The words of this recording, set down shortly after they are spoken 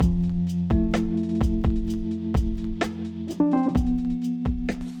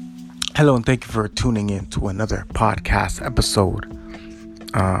Hello, and thank you for tuning in to another podcast episode.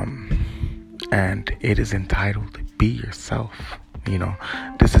 And it is entitled Be Yourself.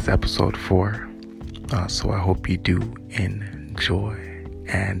 This is episode 4. So I hope you do enjoy.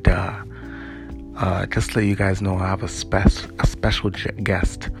 And just to let you guys know, I have a special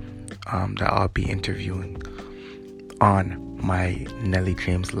guest that I'll be interviewing on my Nelly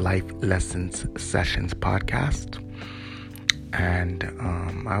James Life Lessons Sessions podcast. And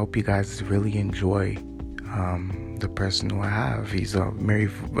I hope you guys really enjoy the person who I have. He's a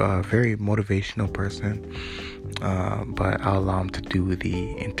very motivational person, but I'll allow him to do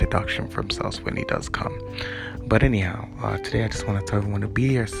the introduction for himself when he does come. But anyhow, today I just want to tell everyone to be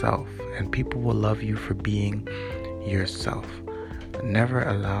yourself, and people will love you for being yourself. Never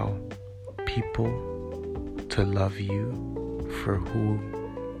allow people to love you for who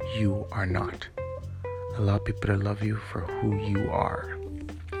you are not. Allow people to love you for who you are.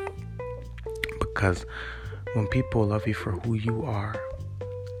 Because when people love you for who you are,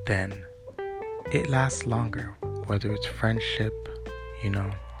 then it lasts longer. Whether it's friendship,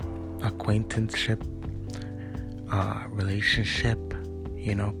 acquaintanceship, relationship,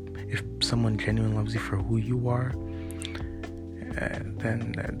 if someone genuinely loves you for who you are,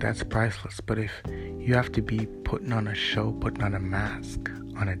 then that's priceless. But if you have to be putting on a show, putting on a mask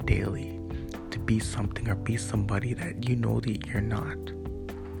on a daily, to be something or be somebody that you know that you're not,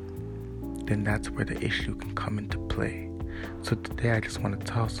 then that's where the issue can come into play. So today I just want to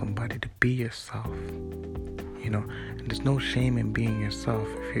tell somebody to be yourself. And there's no shame in being yourself.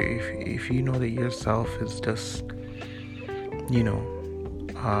 If you know that yourself is just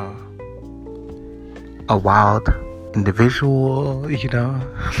a wild individual,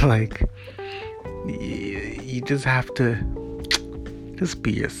 like you just have to just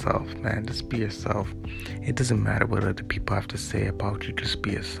be yourself, man. Just be yourself. It doesn't matter what other people have to say about you. Just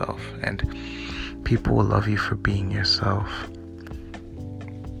be yourself, and people will love you for being yourself.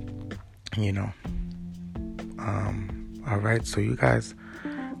 Alright, so you guys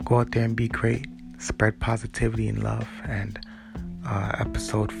go out there and be great. Spread positivity and love. And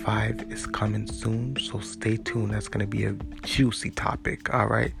episode 5 is coming soon, so stay tuned. That's going to be a juicy topic.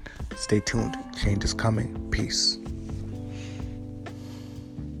 Alright, stay tuned. Change is coming. Peace.